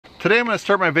Today I'm going to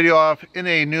start my video off in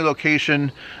a new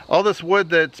location. All this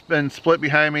wood that's been split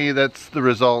behind me, that's the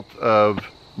result of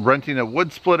renting a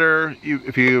wood splitter.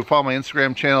 If you follow my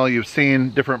Instagram channel, you've seen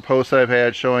different posts I've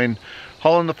had showing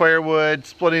hauling the firewood,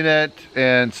 splitting it,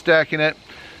 and stacking it.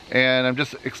 And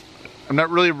I'm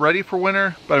not really ready for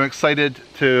winter, but I'm excited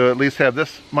to at least have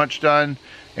this much done.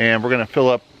 And we're going to fill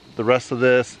up the rest of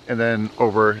this and then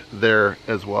over there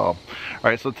as well. All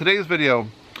right, so today's video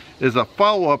is a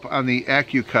follow-up on the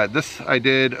Accu-Cut. This I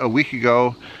did a week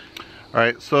ago. All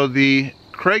right, so the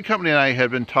Kreg company and I had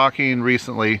been talking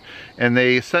recently, and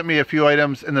they sent me a few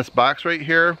items in this box right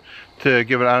here to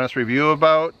give an honest review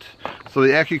about. So the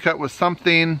Accu-Cut was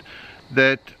something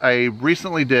that I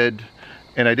recently did,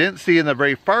 and I didn't see in the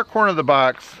very far corner of the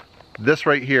box, this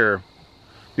right here.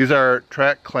 These are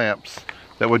track clamps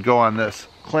that would go on this.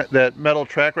 That metal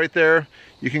track right there,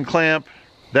 you can clamp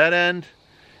that end,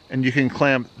 and you can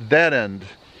clamp that end.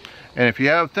 And if you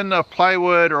have thin enough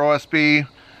plywood or OSB,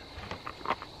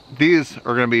 these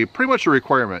are going to be pretty much a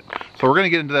requirement. So we're going to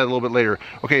get into that a little bit later.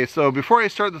 Okay, so before I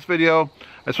start this video,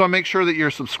 I just want to make sure that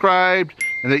you're subscribed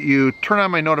and that you turn on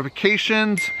my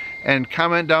notifications and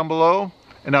comment down below,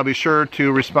 and I'll be sure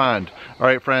to respond. All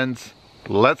right, friends,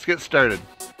 let's get started.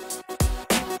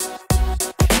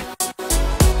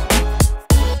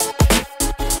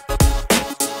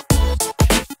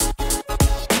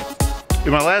 In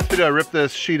my last video, I ripped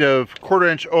this sheet of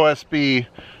 1/4 inch OSB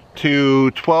to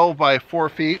 12 by 4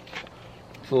 feet.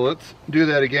 So let's do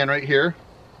that again right here.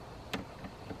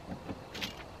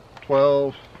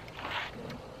 12.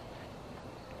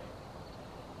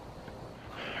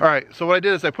 All right, so what I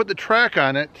did is I put the track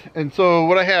on it. And so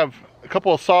what I have, a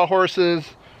couple of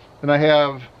sawhorses, and I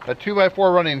have a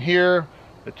 2x4 running here,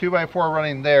 a 2x4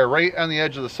 running there, right on the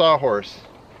edge of the sawhorse.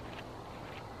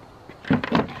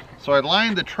 So I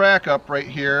lined the track up right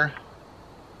here.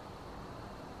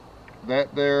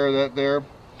 That there.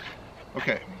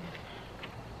 Okay.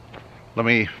 Let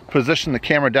me position the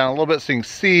camera down a little bit so you can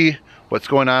see what's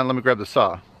going on. Let me grab the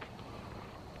saw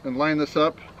and line this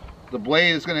up. The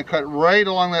blade is going to cut right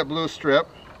along that blue strip.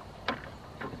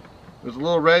 There's a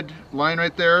little red line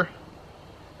right there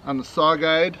on the saw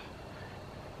guide.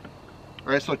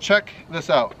 All right, so check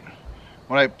this out.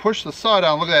 When I push the saw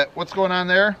down, look at what's going on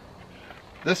there.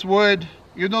 This wood,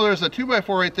 even though there's a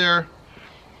 2x4 right there,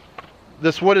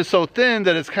 this wood is so thin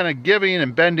that it's kind of giving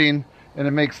and bending, and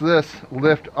it makes this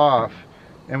lift off.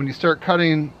 And when you start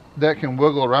cutting, that can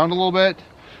wiggle around a little bit.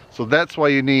 So that's why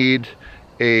you need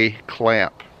a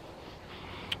clamp.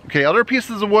 Okay, other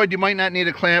pieces of wood you might not need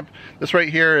a clamp. This right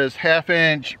here is 1/2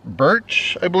 inch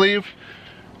birch, I believe.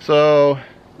 So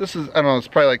this is, I don't know, it's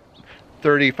probably like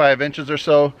 35 inches or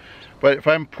so. But if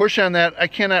I'm pushing on that, I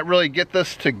cannot really get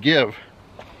this to give.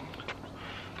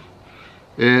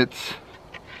 It's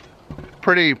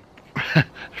pretty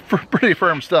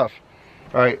firm stuff.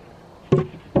 All right,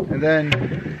 and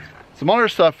then some other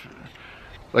stuff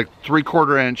like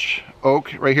 3/4 inch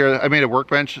oak right here. I made a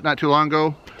workbench not too long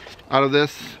ago out of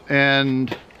this,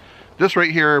 and this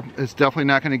right here is definitely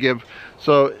not going to give.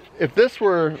 So if this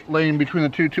were laying between the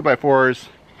two 2x4s,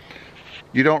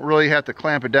 you don't really have to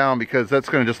clamp it down because that's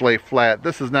going to just lay flat.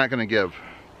 This is not going to give.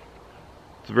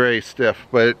 It's very stiff,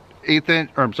 but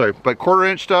 1/4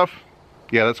 inch stuff,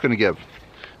 yeah, that's going to give.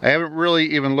 I haven't really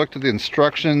even looked at the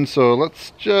instructions, so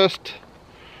let's just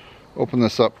open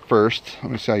this up first.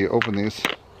 Let me see how you open these.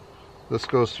 This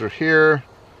goes through here,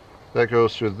 that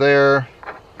goes through there,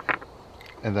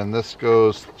 and then this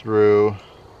goes through.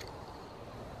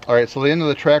 All right, so the end of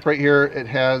the track right here, it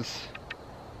has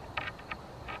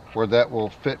where that will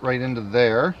fit right into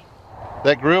there.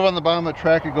 That groove on the bottom of the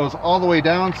track, it goes all the way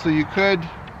down, so you could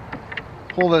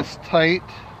pull this tight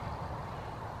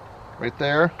right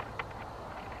there.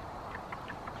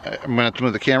 I'm gonna have to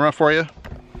move the camera for you.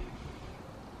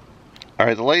 All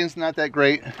right, the lighting's not that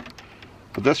great,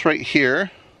 but this right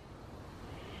here,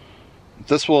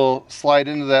 this will slide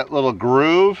into that little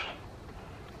groove,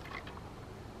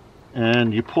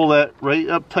 and you pull that right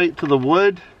up tight to the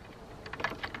wood.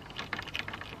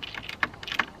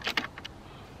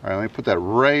 All right, let me put that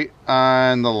right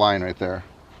on the line right there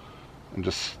and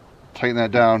just tighten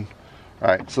that down. All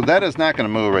right, so that is not going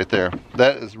to move right there.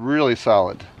 That is really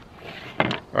solid.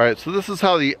 All right, so this is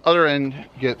how the other end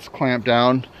gets clamped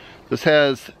down. This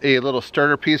has a little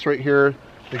starter piece right here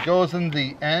that goes in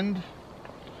the end.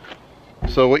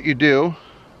 So what you do,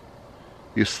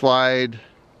 you slide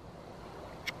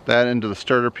that into the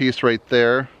starter piece right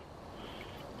there,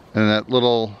 and that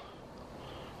little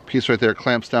piece right there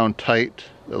clamps down tight,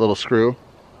 that little screw.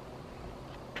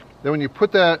 Then when you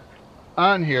put that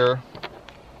on here,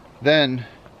 then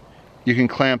you can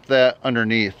clamp that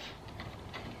underneath.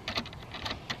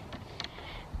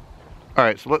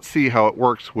 Alright, so let's see how it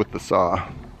works with the saw.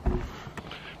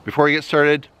 Before you get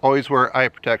started, always wear eye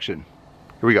protection.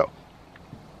 Here we go.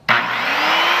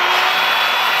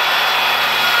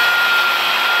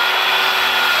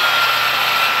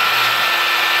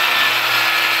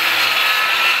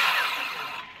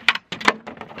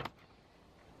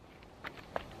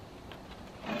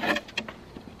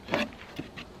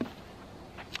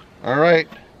 Alright,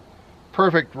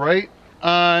 perfect, right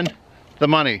on the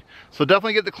money. So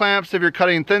definitely get the clamps if you're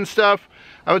cutting thin stuff.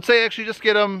 I would say actually just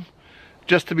get them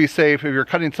just to be safe. If you're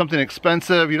cutting something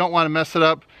expensive, you don't want to mess it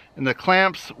up. And the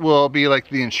clamps will be like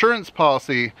the insurance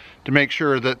policy to make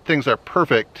sure that things are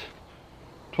perfect.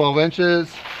 12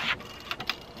 inches,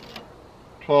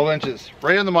 12 inches,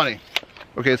 right on the money.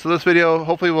 Okay, so this video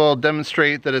hopefully will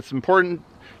demonstrate that it's important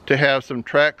to have some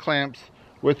track clamps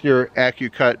with your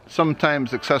Accu-Cut.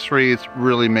 Sometimes accessories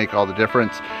really make all the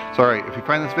difference. So alright, if you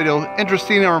find this video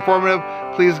interesting or informative,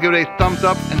 please give it a thumbs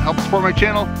up and help support my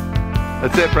channel.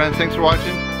 That's it, friends. Thanks for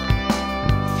watching.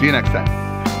 See you next time.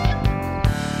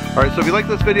 Alright, so if you like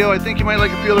this video, I think you might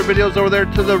like a few other videos over there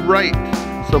to the right.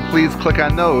 So please click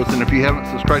on those. And if you haven't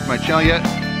subscribed to my channel yet,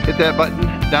 hit that button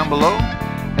down below.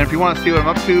 And if you want to see what I'm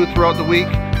up to throughout the week,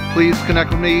 please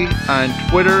connect with me on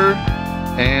Twitter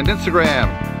and Instagram.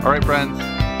 Alright, friends.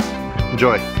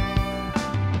 Enjoy.